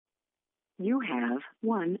You have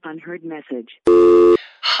one unheard message.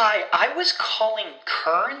 Hi, I was calling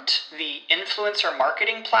Current, the influencer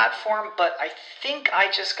marketing platform, but I think I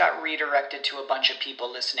just got redirected to a bunch of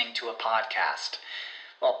people listening to a podcast.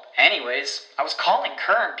 Well, anyways, I was calling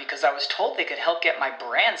Current because I was told they could help get my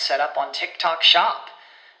brand set up on TikTok Shop,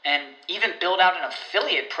 and even build out an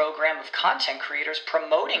affiliate program of content creators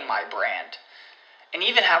promoting my brand, and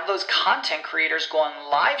even have those content creators go on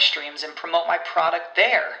live streams and promote my product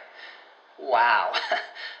there. Wow,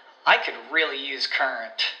 I could really use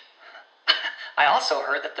Current. I also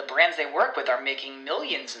heard that the brands they work with are making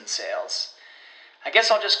millions in sales. I guess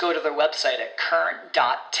I'll just go to their website at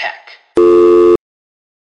current.tech.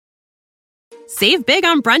 Save big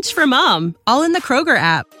on brunch for mom, all in the Kroger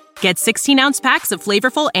app. Get 16-ounce packs of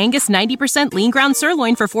flavorful Angus 90% lean ground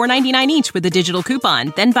sirloin for $4.99 each with a digital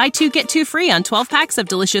coupon. Then buy 2, get 2 free on 12 packs of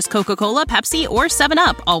delicious Coca-Cola, Pepsi, or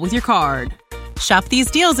 7-Up, all with your card. Shop these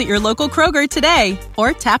deals at your local Kroger today,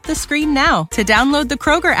 or tap the screen now to download the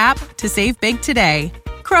Kroger app to save big today.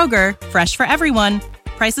 Kroger, fresh for everyone.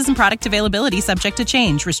 Prices and product availability subject to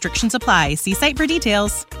change. Restrictions apply. See site for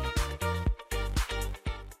details.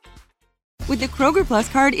 With the Kroger Plus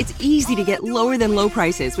card, it's easy to get lower than low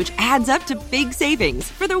prices, which adds up to big savings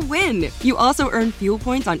for the win. You also earn fuel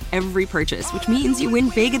points on every purchase, which means you win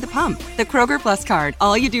big at the pump. The Kroger Plus card.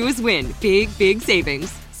 All you do is win. Big, big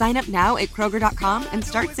savings. Sign up now at Kroger.com and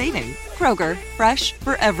start saving. Kroger, fresh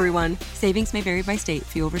for everyone. Savings may vary by state.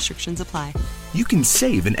 Fuel restrictions apply. You can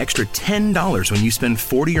save an extra $10 when you spend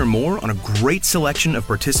 $40 or more on a great selection of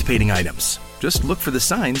participating items. Just look for the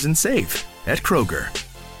signs and save at Kroger.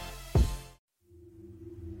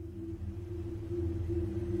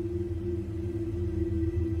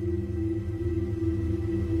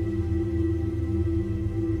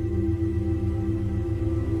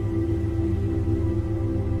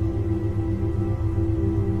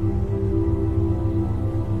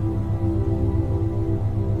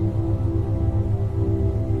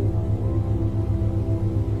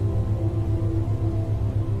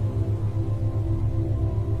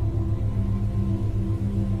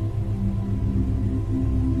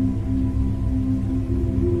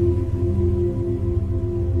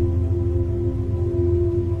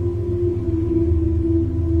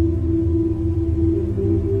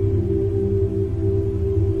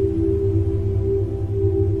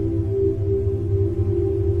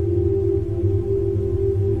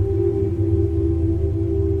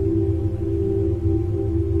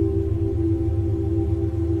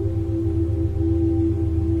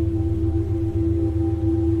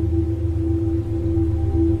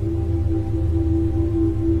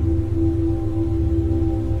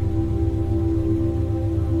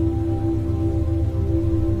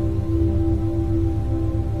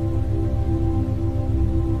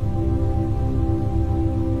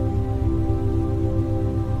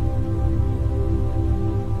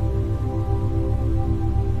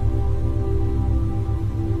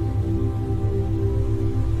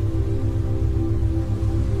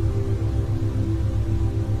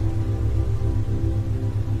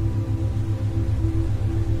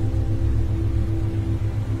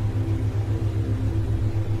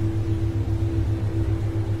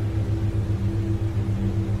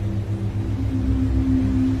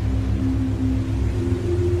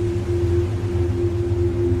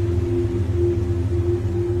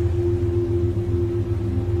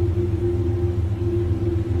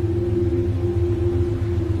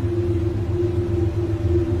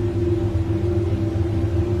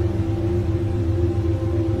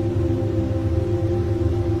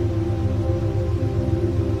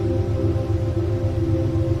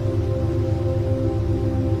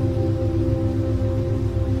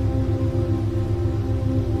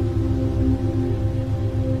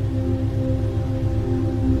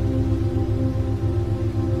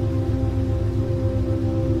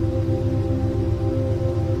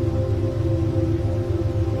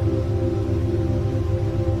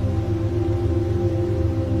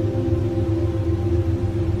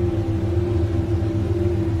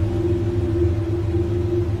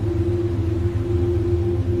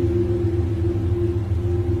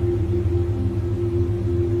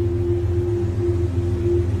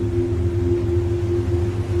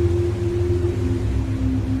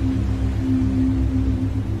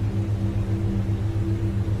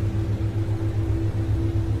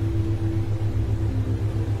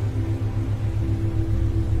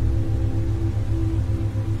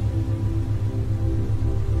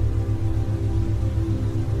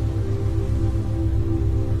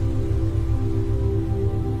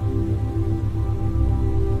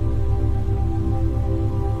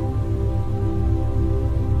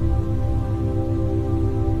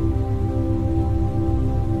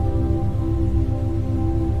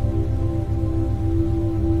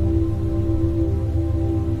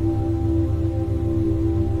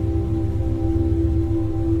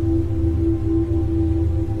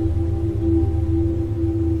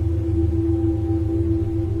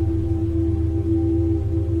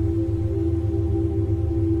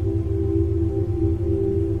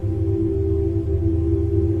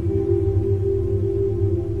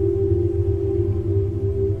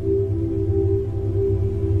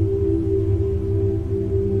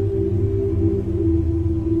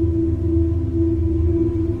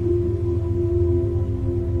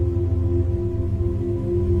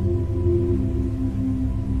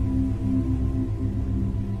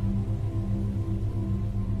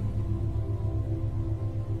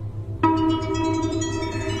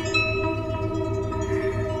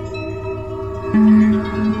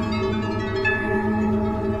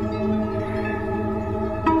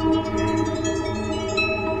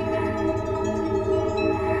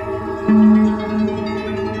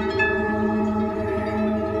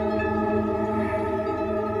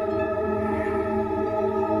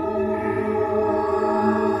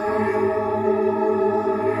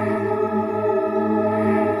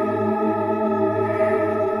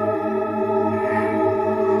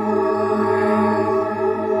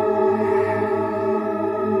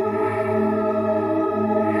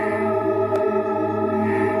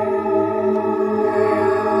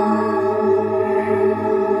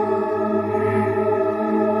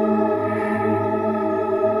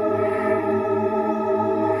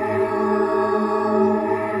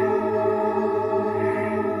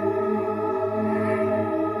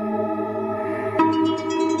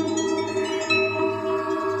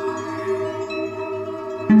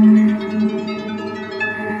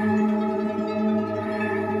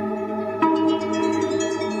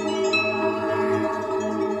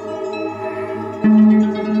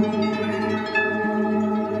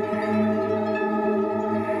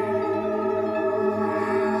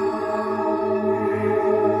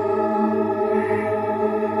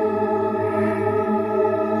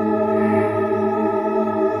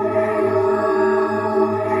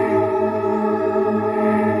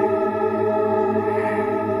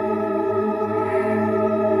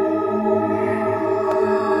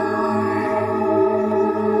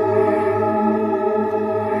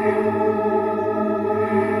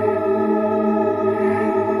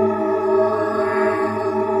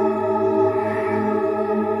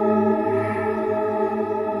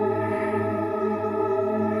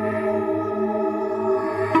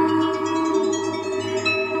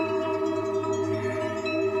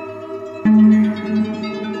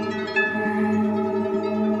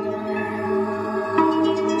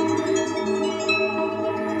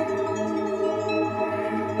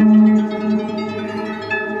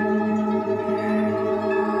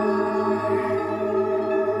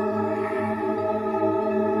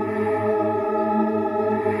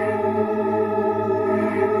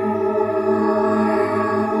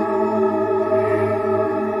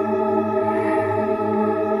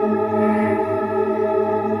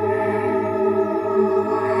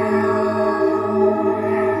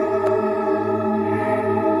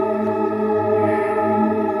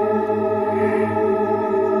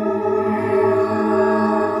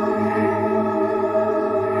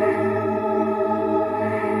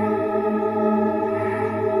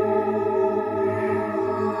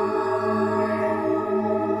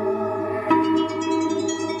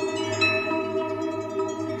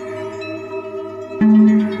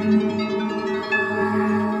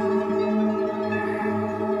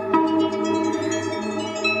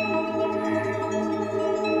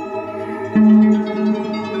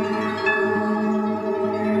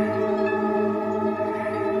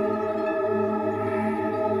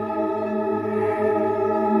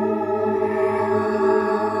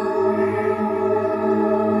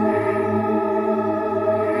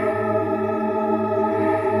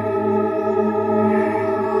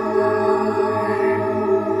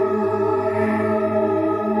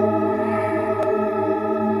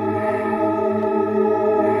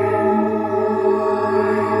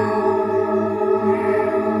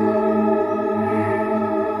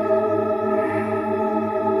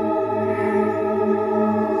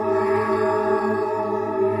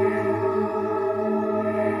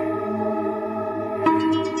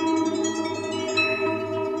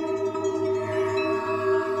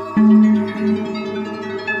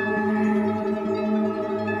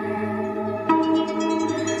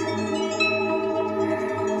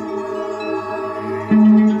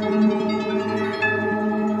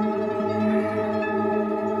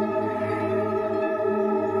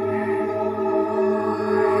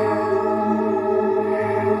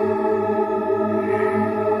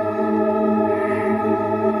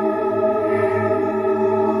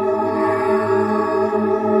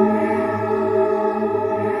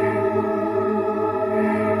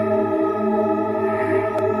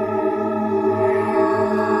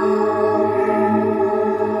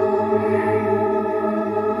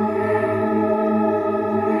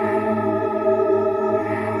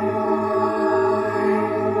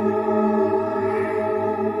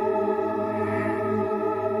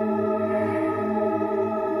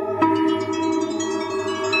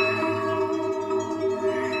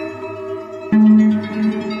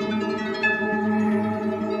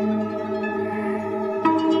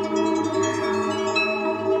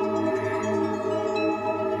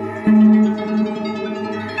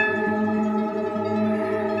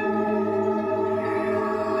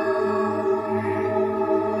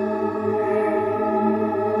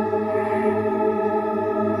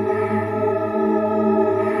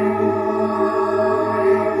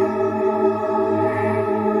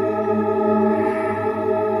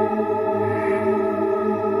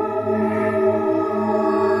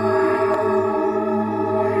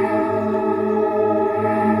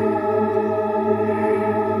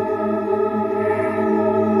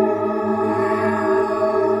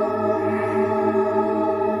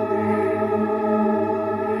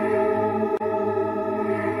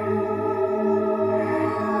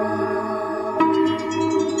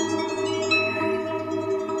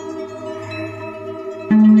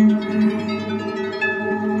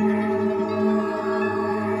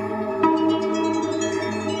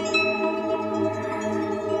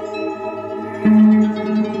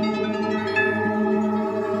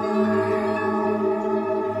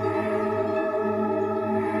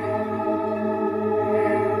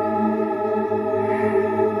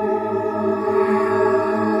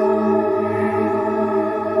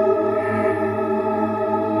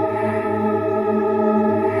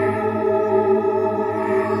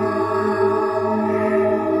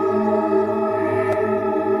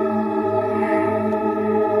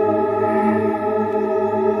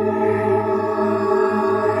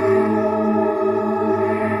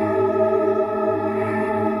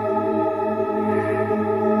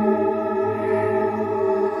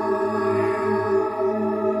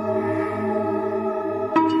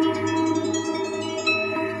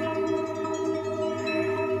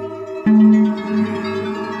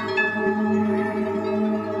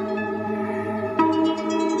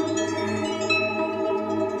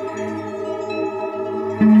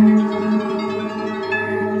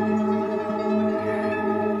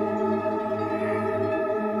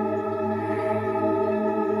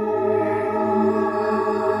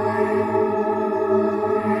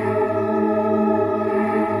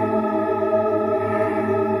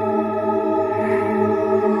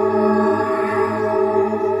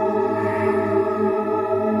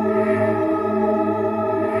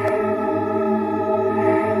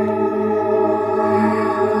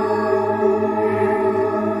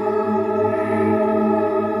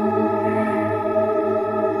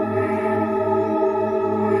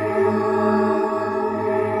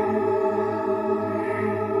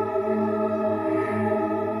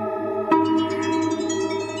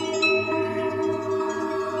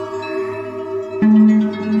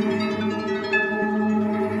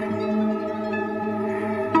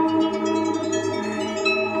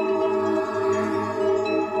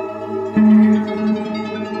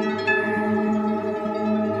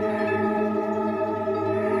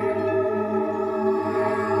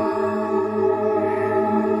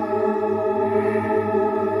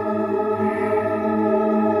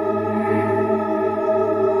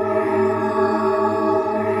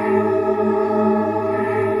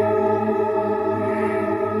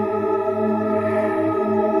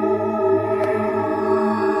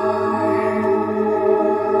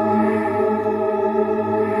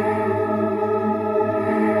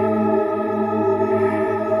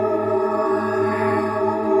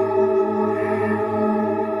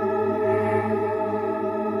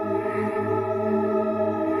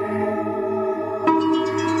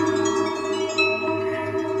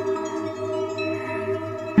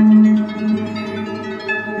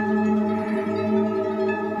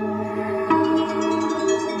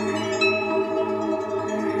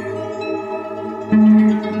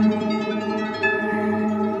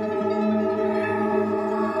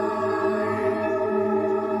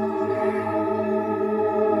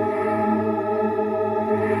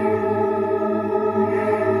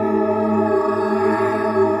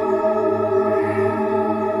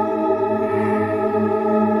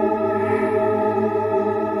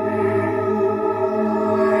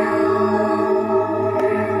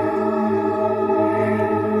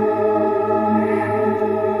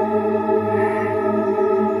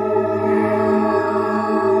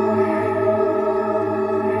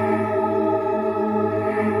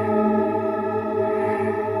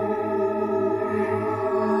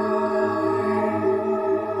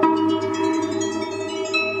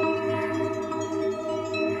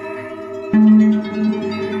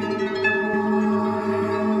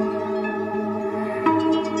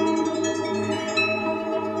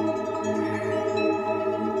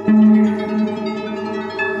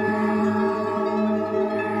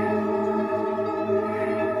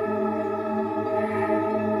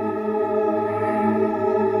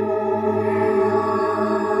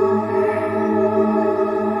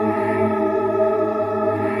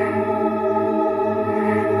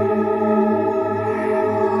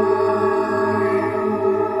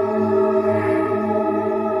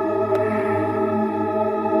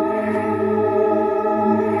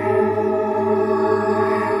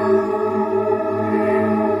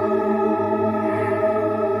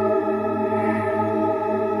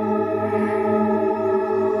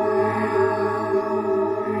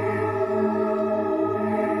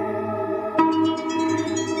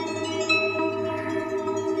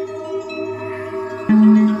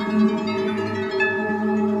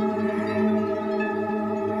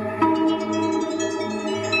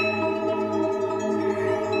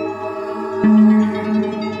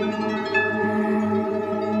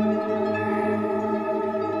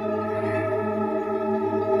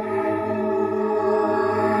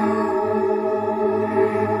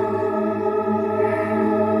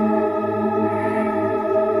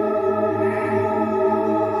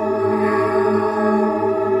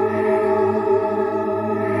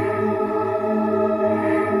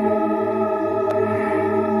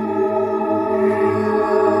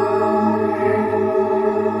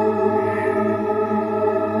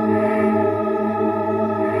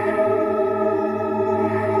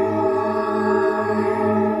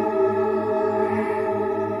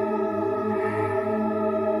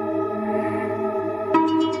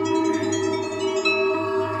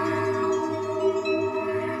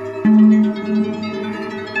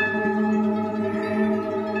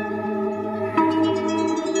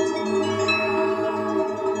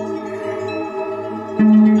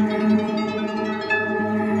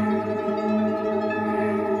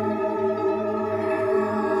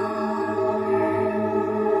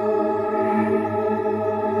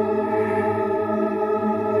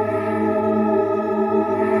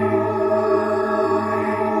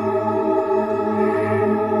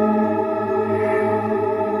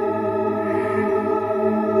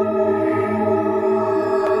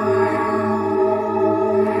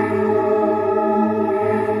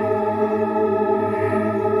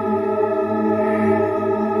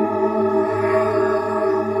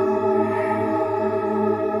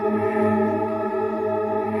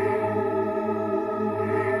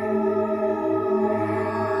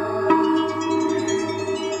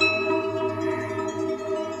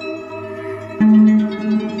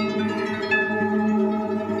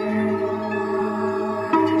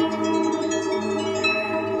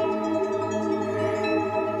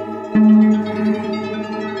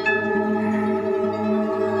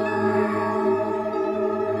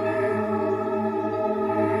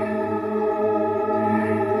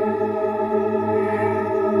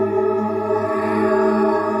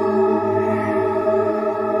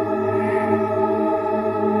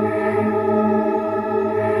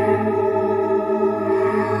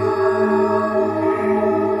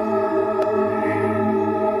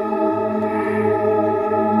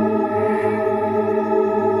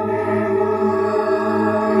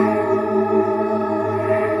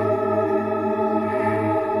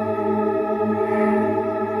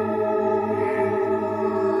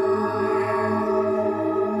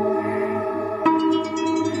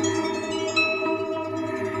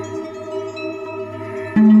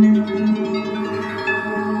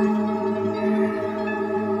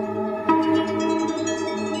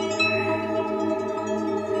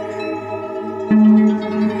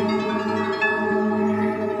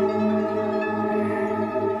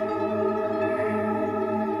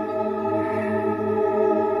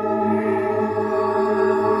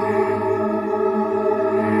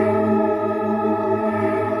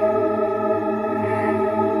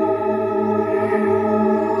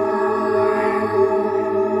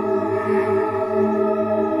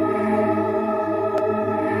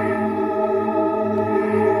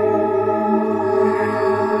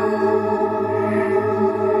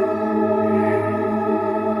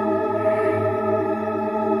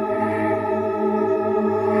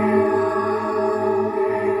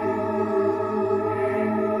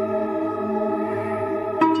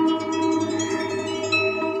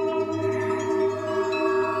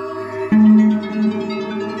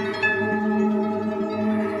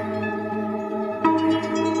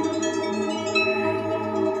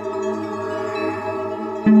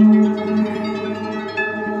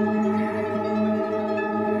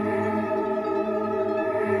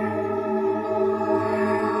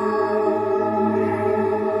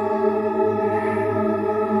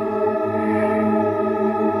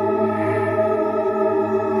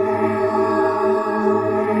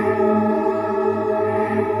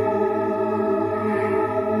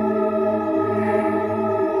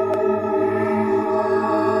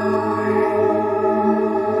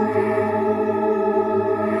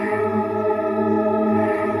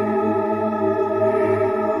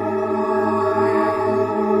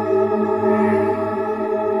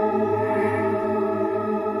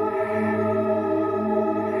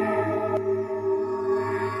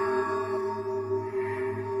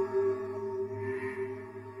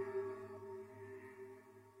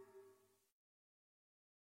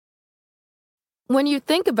 When you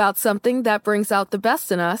think about something that brings out the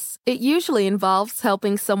best in us, it usually involves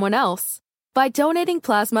helping someone else. By donating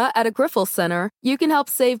plasma at a Grifols Center, you can help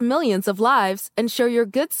save millions of lives and show your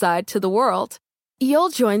good side to the world. You'll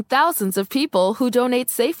join thousands of people who donate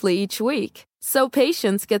safely each week, so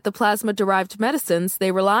patients get the plasma-derived medicines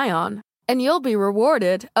they rely on. And you'll be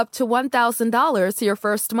rewarded up to $1,000 your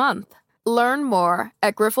first month. Learn more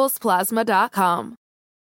at grifolsplasma.com.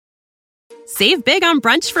 Save big on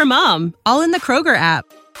brunch for mom, all in the Kroger app.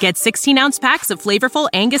 Get 16-ounce packs of flavorful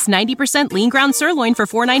Angus 90% lean ground sirloin for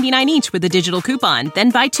 $4.99 each with a digital coupon. Then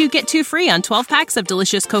buy 2, get 2 free on 12 packs of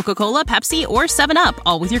delicious Coca-Cola, Pepsi, or 7-Up,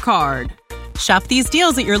 all with your card. Shop these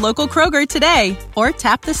deals at your local Kroger today, or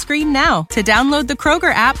tap the screen now to download the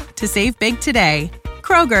Kroger app to save big today.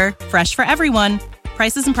 Kroger, fresh for everyone.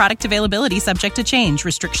 Prices and product availability subject to change.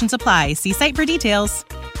 Restrictions apply. See site for details.